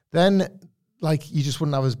 then you just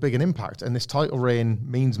wouldn't have as big an impact. And this title reign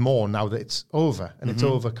means more now that it's over, and it's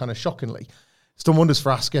over kind of shockingly. It's done wonders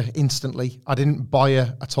for Asuka instantly. I didn't buy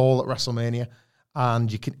her at all at WrestleMania,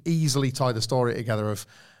 and you can easily tie the story together of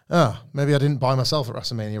maybe I didn't buy myself at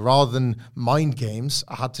WrestleMania. Rather than mind games,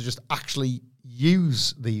 I had to just actually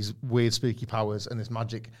use these weird, spooky powers and this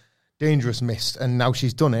magic, dangerous mist. And now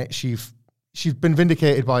she's done it. She's been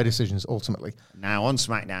vindicated by her decisions, ultimately. Now on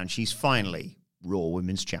SmackDown, she's finally Raw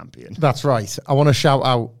Women's Champion. That's right. I want to shout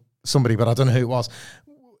out somebody, but I don't know who it was.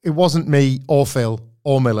 It wasn't me or Phil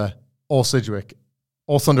or Miller or Sidgwick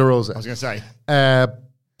or Thunder Rosa. I was going to say.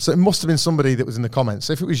 So it must have been somebody that was in the comments.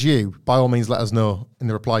 If it was you, by all means, let us know in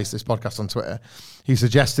the replies to this podcast on Twitter. He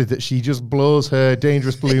suggested that she just blows her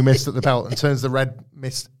dangerous blue mist at the belt and turns the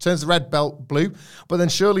red belt blue. But then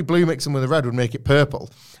surely blue mixing with the red would make it purple.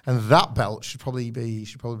 And that belt should probably be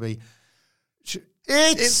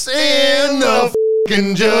it's in the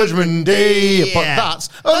fucking Judgment Day. Yeah. But that's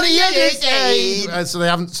on the other side. So they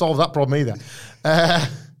haven't solved that problem either.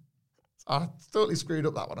 I totally screwed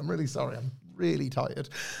up that one. I'm really sorry. I'm really tired.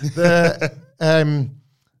 The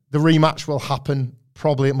rematch will happen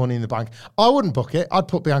probably at Money in the Bank. I wouldn't book it. I'd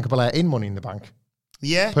put Bianca Belair in Money in the Bank.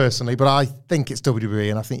 Yeah. Personally, but I think it's WWE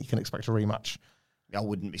and I think you can expect a rematch. I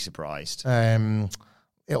wouldn't be surprised.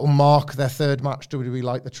 It'll mark their third match. WWE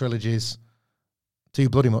like the trilogies. Too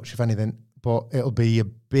bloody much, if anything. But it'll be a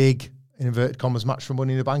big, in inverted commas, match for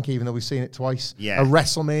Money in the Bank, even though we've seen it twice. Yeah. A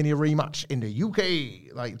WrestleMania rematch in the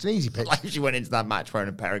UK. Like, it's an easy pick. Like if she went into that match wearing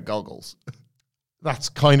a pair of goggles. That's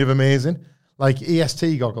kind of amazing. Like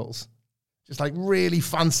EST goggles. Just like really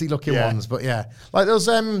fancy looking ones. But yeah. Like those,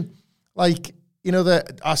 like, you know,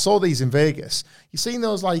 I saw these in Vegas. You've seen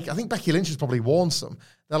those, like, I think Becky Lynch has probably worn some.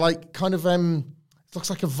 They're like kind of, it looks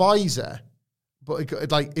like a visor, but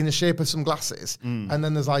it, like in the shape of some glasses. And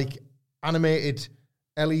then there's like animated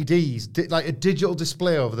LEDs, like a digital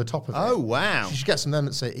display over the top of it. Oh, wow. You should get some of them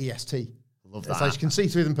that say EST. Love It's that. like you can see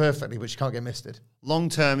through them perfectly, but you can't get misted. Long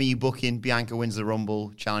term, are you booking Bianca wins the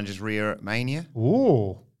Rumble, challenges Rhea at Mania?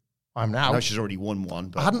 Ooh, I'm now. I know she's already won one.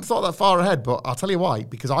 But I hadn't thought that far ahead, but I'll tell you why.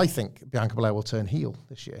 Because I think Bianca Belair will turn heel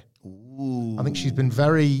this year. Ooh. I think she's been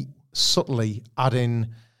very subtly adding,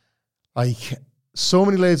 like, so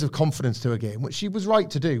many layers of confidence to her game, which she was right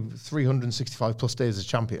to do 365 plus days as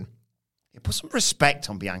champion. Yeah, put some respect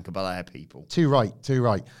on Bianca Belair, people. Too right.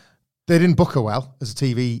 They didn't book her well as a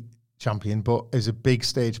TV champion, but as a big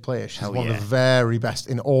stage player. She's one of the very best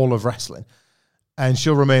in all of wrestling. And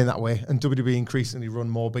she'll remain that way. And WWE increasingly run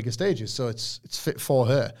more bigger stages, so it's fit for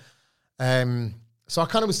her. So I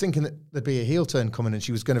kind of was thinking that there'd be a heel turn coming and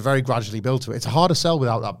she was going to very gradually build to it. It's a harder sell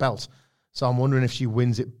without that belt. So I'm wondering if she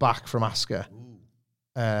wins it back from Asuka.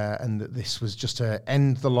 And that this was just to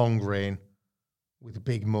end the long reign with a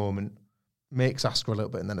big moment, makes Asuka a little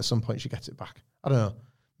bit, and then at some point she gets it back. I don't know.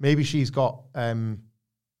 Maybe she's got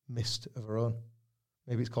mist of her own.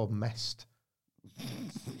 Maybe it's called Mest.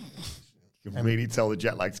 You can really tell the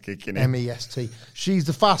jet lag's kicking in. MEST. She's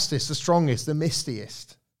the fastest, the strongest, the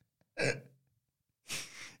mistiest.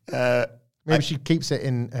 Maybe she keeps it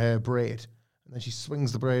in her braid, and then she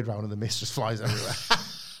swings the braid round and the mist just flies everywhere.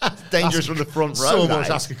 It's dangerous from the front row. So much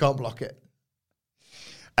Asuka can't block it.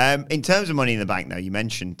 In terms of Money in the Bank, though, you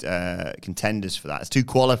mentioned contenders for that. There's two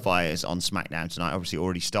qualifiers on SmackDown tonight. Obviously,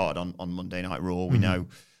 already started on Monday Night Raw. We know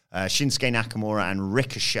Shinsuke Nakamura and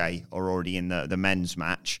Ricochet are already in the men's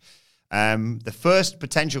match. The first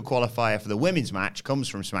potential qualifier for the women's match comes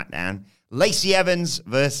from SmackDown. Lacey Evans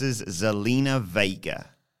versus Zelina Vega.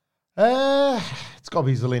 It's got to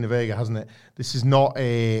be Zelina Vega, hasn't it? This is not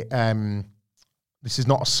a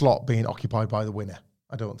slot being occupied by the winner,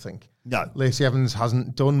 I don't think. No. Lacey Evans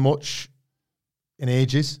hasn't done much in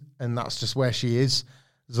ages, and that's just where she is.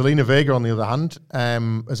 Zelina Vega, on the other hand,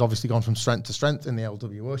 has obviously gone from strength to strength in the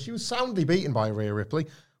LWO. She was soundly beaten by Rhea Ripley,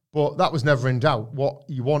 but that was never in doubt. What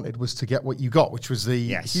you wanted was to get what you got, which was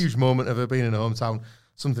the huge moment of her being in her hometown,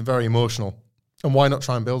 something very emotional. And why not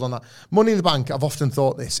try and build on that? Money in the Bank, I've often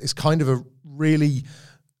thought this, is kind of a really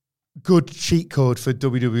good cheat code for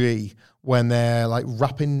WWE when they're like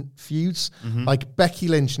wrapping feuds. Like Becky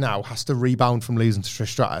Lynch now has to rebound from losing to Trish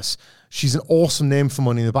Stratus. She's an awesome name for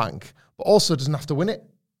Money in the Bank, but also doesn't have to win it.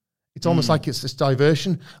 It's almost like it's this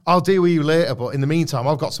diversion. I'll deal with you later, but in the meantime,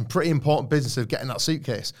 I've got some pretty important business of getting that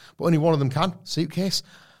suitcase. But only one of them can. Suitcase?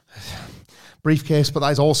 Briefcase, but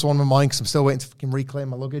that is also on my mind because I'm still waiting to fucking reclaim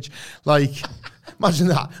my luggage. Like, imagine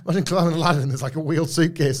that. Imagine climbing a ladder and there's like a wheeled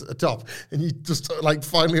suitcase at the top and you just like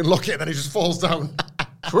finally unlock it and then it just falls down.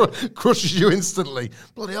 Crushes you instantly.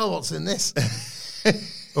 Bloody hell, what's in this?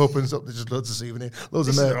 Opens up, there's just loads of souvenirs, loads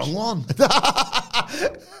of merch. This is the wrong one.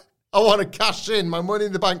 I want to cash in my Money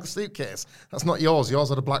in the Bank suitcase. That's not yours. Yours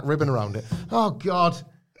had a black ribbon around it. Oh, God.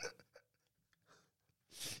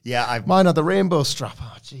 Yeah, Mine had the rainbow strap.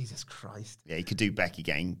 Oh, Jesus Christ. Yeah, you could do Becky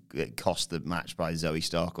getting cost the match by Zoe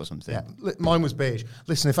Stark or something. Yeah, mine was beige.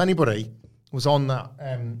 Listen, if anybody was on that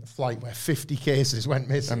flight where 50 cases went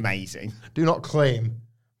missing, amazing. Do not claim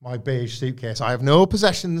my beige suitcase. I have no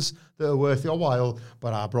possessions that are worth your while,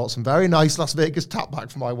 but I brought some very nice Las Vegas tap back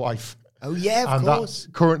for my wife. Oh, yeah, of course.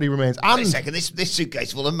 That currently remains. And wait a second, this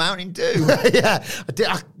suitcase full of Mountain Dew. Yeah. Do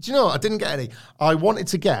you know, I didn't get any. I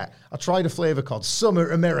tried a flavour called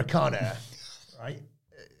Summer Americana, right?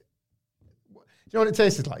 Do you know what it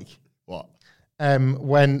tasted like? What?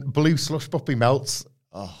 When blue slush puppy melts.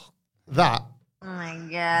 Oh. That. Oh, my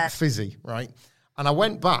God. Fizzy, right? And I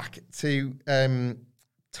went back to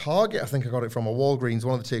Target, I think I got it from, or Walgreens,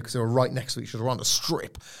 one of the two, because they were right next to each other on the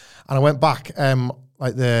strip. And I went back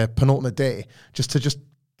like the penultimate day just to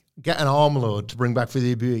get an armload to bring back for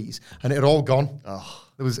the WWEs, and it had all gone. Oh.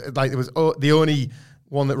 The only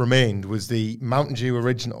one that remained was the Mountain Dew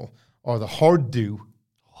original or the Hard Dew.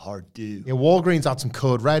 Hard Dew. Yeah, Walgreens had some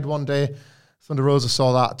Code Red one day. Thunder Rosa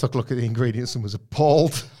saw that, took a look at the ingredients and was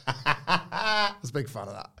appalled. I was a big fan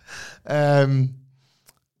of that.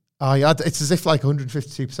 It's as if like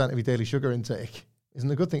 152% of your daily sugar intake isn't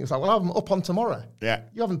a good thing. It's like, well, I'm up on tomorrow. Yeah.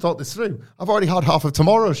 You haven't thought this through. I've already had half of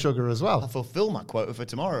tomorrow's sugar as well. I'll fulfill my quota for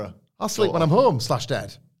tomorrow. I'll sleep when I'm home,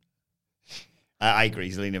 /dead. I agree,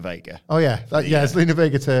 Zelina Vega. Oh, yeah. It's Zelina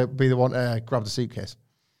Vega to be the one to grab the suitcase.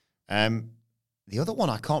 The other one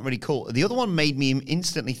I can't really call. The other one made me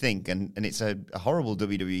instantly think, and it's a horrible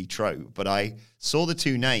WWE trope, but I saw the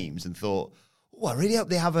two names and thought, oh, I really hope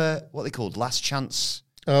they have what they called last chance.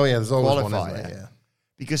 Oh, yeah, there's always qualifier. One, isn't there? Yeah.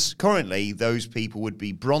 Because currently, those people would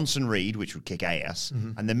be Bronson Reed, which would kick ass,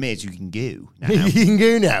 and The Miz, who can go now. You can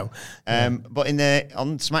go now. But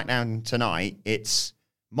on SmackDown tonight, it's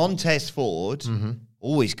Montez Ford,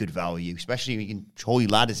 always good value, especially if you can toy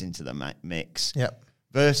ladders into the mix,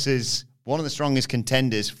 versus one of the strongest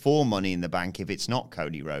contenders for Money in the Bank, if it's not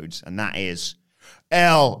Cody Rhodes, and that is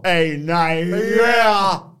L.A. Knight.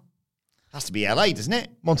 Yeah! Has to be L.A., doesn't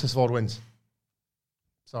it? Montez Ford wins.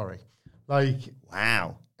 Sorry.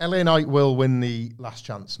 Wow. LA Knight will win the last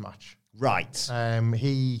chance match. Right.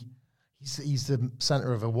 He's the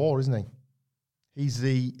center of a war, isn't he? He's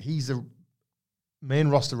the main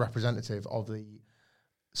roster representative of the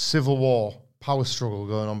Civil War power struggle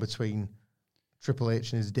going on between Triple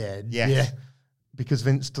H and his dad. Yes. Yeah. Because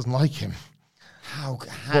Vince doesn't like him.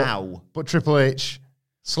 How? But Triple H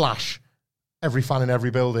 / every fan in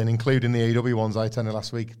every building, including the AEW ones I attended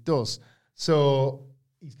last week, does. So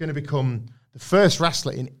he's going to become the first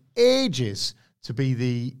wrestler in ages to be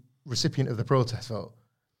the recipient of the protest vote.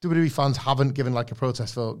 WWE fans haven't given like a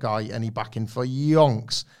protest vote guy any backing for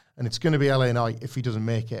yonks, and it's going to be LA Knight if he doesn't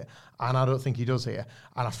make it, and I don't think he does here.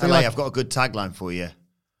 And I feel LA, like I've got a good tagline for you: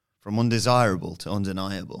 from undesirable to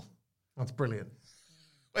undeniable. That's brilliant.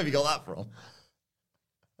 Where have you got that from?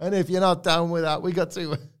 And if you're not down with that, we got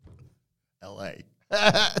two LA.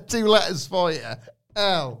 2 letters for you.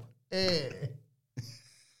 L-A.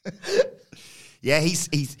 Yeah, he's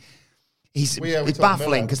it's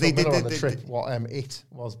baffling because they did on the trip what it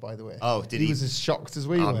was, by the way. Oh, did he? He was as shocked as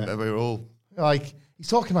we were. We were all like, he's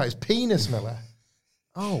talking about his penis, Miller.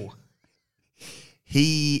 Oh,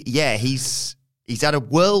 he's had a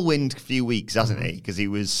whirlwind few weeks, hasn't he? Because he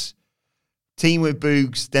was team with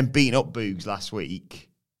Boogs, then beating up Boogs last week.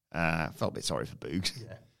 Felt a bit sorry for Boogs.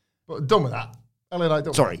 Yeah, but done with that.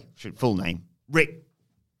 Sorry, full name Rick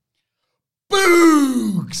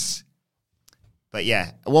Boogs. But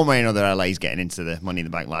yeah, one way or another, LA's getting into the Money in the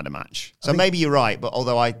Bank ladder match. So maybe you're right, but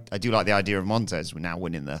although I do like the idea of Montez now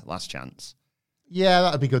winning the last chance. Yeah,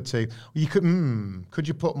 that'd be good too. You could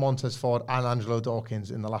you put Montez Ford and Angelo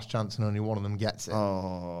Dawkins in the last chance and only one of them gets it?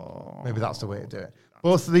 Oh. Maybe that's the way to do it.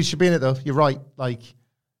 Both of these should be in it though. You're right. Like, you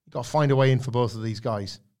got to find a way in for both of these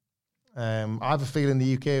guys. I have a feeling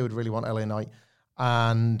the UK would really want LA Knight.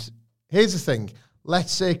 And here's the thing.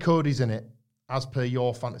 Let's say Cody's in it, as per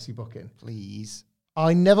your fantasy booking. Please.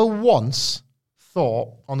 I never once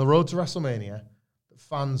thought on the road to WrestleMania that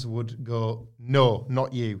fans would go, no,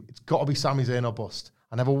 not you. It's got to be Sami Zayn or bust.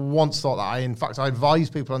 I never once thought that. In fact, I advise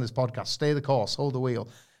people on this podcast, stay the course, hold the wheel.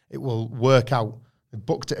 It will work out. They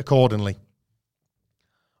booked it accordingly.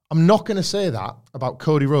 I'm not going to say that about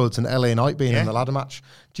Cody Rhodes and LA Knight being in the ladder match.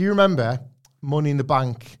 Do you remember Money in the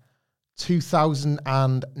Bank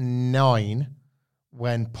 2009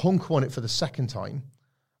 when Punk won it for the second time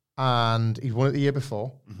and he'd won it the year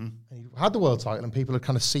before? Mm-hmm. And he had the world title and people had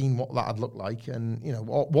kind of seen what that had looked like, and you know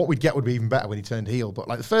what we'd get would be even better when he turned heel. But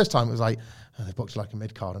like the first time it was like, oh, they booked like a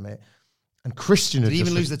mid-carder, mate. And Christian did he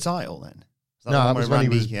even lose the title then? No, that was when he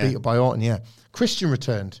was beat up by Orton, yeah. Christian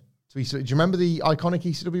returned to ECW. Do you remember the iconic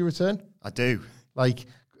ECW return? I do. Like,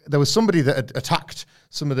 there was somebody that had attacked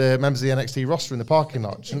some of the members of the NXT roster in the parking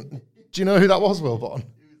lot. Do you know who that was, Wilborn?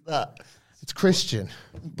 Who's that? It's Christian.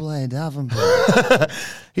 Blade haven't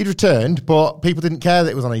He'd returned, but people didn't care that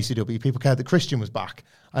it was on ECW. People cared that Christian was back.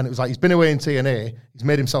 And it was like, he's been away in TNA, he's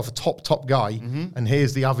made himself a top guy, and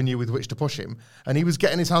here's the avenue with which to push him. And he was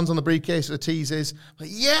getting his hands on the briefcase with the teases. Like,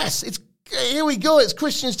 yes, here we go, it's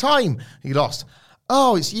Christian's time. He lost.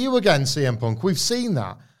 Oh, it's you again, CM Punk. We've seen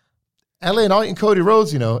that. LA Knight and Cody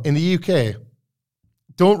Rhodes, in the UK,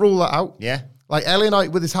 don't rule that out. Yeah. Like, LA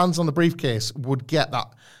Knight with his hands on the briefcase would get that,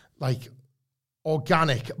 like,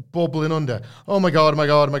 organic, bubbling under. Oh my God, oh my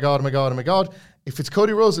God, oh my God, oh my God, oh my God. If it's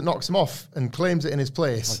Cody Rhodes that knocks him off and claims it in his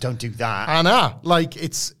place. Oh, don't do that.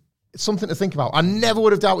 It's something to think about. I never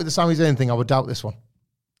would have doubted the Sami Zayn thing. I would doubt this one.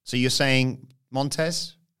 So you're saying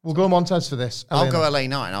Montez? We'll go Montez for this. I'll go LA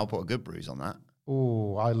Knight and I'll put a good bruise on that.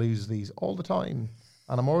 Oh, I lose these all the time.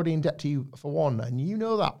 And I'm already in debt to you for one. And you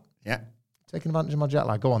know that. Yeah. Taking advantage of my jet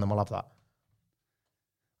lag. Go on then, we'll have that.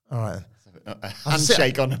 All right. A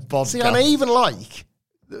handshake on a podcast. See, and I even like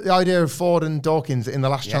the idea of Ford and Dawkins in the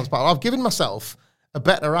last chance battle. I've given myself a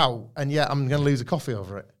better out, and yet I'm going to lose a coffee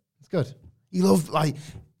over it. It's good. You love,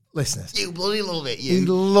 listeners. You bloody love it, He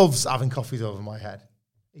loves having coffees over my head.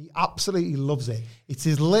 He absolutely loves it. It's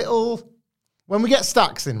his little... When we get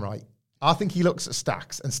Stacks in, right, I think he looks at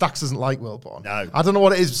Stacks, and Stacks doesn't like Wilborn. No. I don't know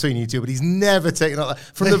what it is between you two, but he's never taken that.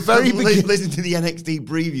 From the very beginning... Listen to the NXT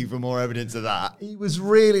preview for more evidence of that. He was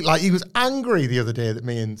really... he was angry the other day that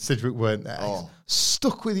me and Sidgwick weren't there. Oh.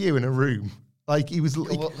 Stuck with you in a room. Like, he was...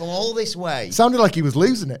 Come all this way. Sounded like he was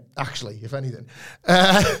losing it, actually, if anything.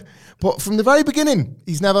 But from the very beginning,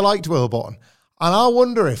 he's never liked Wilborn. And I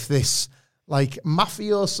wonder if this,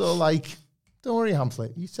 mafioso, don't worry,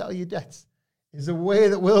 Hamflet, you settle your debts, is a way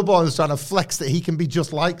that Wilborn's trying to flex that he can be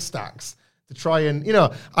just like Stacks to try and,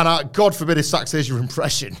 and God forbid if Stacks is your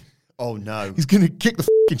impression. Oh, no. He's going to kick the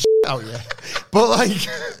fucking shit out of you. But,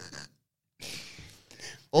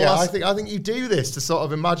 I think you do this to sort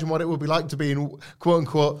of imagine what it would be like to be in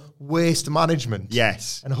quote-unquote waste management.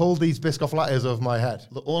 Yes. And hold these Biscoff lattes over my head.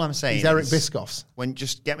 Look, all I'm saying is Eric Biscoffs.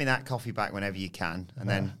 Just get me that coffee back whenever you can, and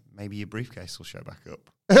then maybe your briefcase will show back up.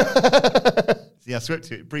 See, I swept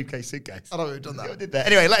to it. Briefcase, suitcase. I don't know who've done that. I did that.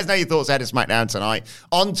 Anyway, let us know your thoughts ahead of SmackDown tonight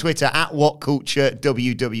on Twitter at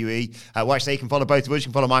WhatCultureWWE. Watch so you can follow both of us. You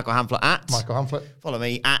can follow Michael Hamflet at Michael Hamflet. Follow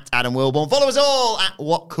me at Adam Wilborn. Follow us all at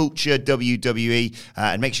WhatCultureWWE.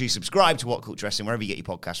 And make sure you subscribe to What Culture Wrestling wherever you get your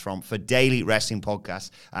podcasts from for daily wrestling podcasts.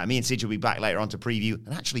 Me and Sid will be back later on to preview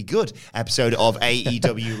an actually good episode of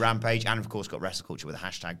AEW Rampage. And of course, got Wrestle Culture with a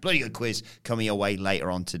hashtag bloody good quiz coming your way later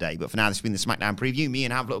on today. But for now, this has been the SmackDown preview. Me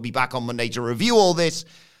and Hamflet will be back on Monday to review all this.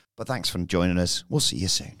 But thanks for joining us. We'll see you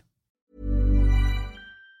soon.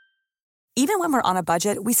 Even when we're on a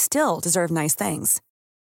budget, we still deserve nice things.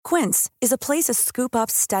 Quince is a place to scoop up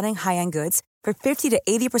stunning high-end goods for 50 to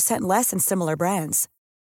 80% less than similar brands.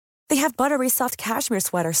 They have buttery soft cashmere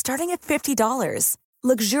sweaters starting at $50,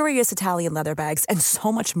 luxurious Italian leather bags, and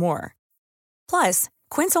so much more. Plus,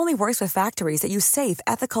 Quince only works with factories that use safe,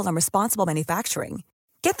 ethical, and responsible manufacturing.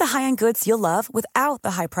 Get the high-end goods you'll love without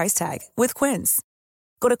the high price tag with Quince.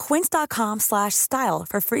 Go to quince.com/style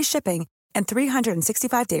for free shipping and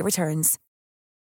 365-day returns.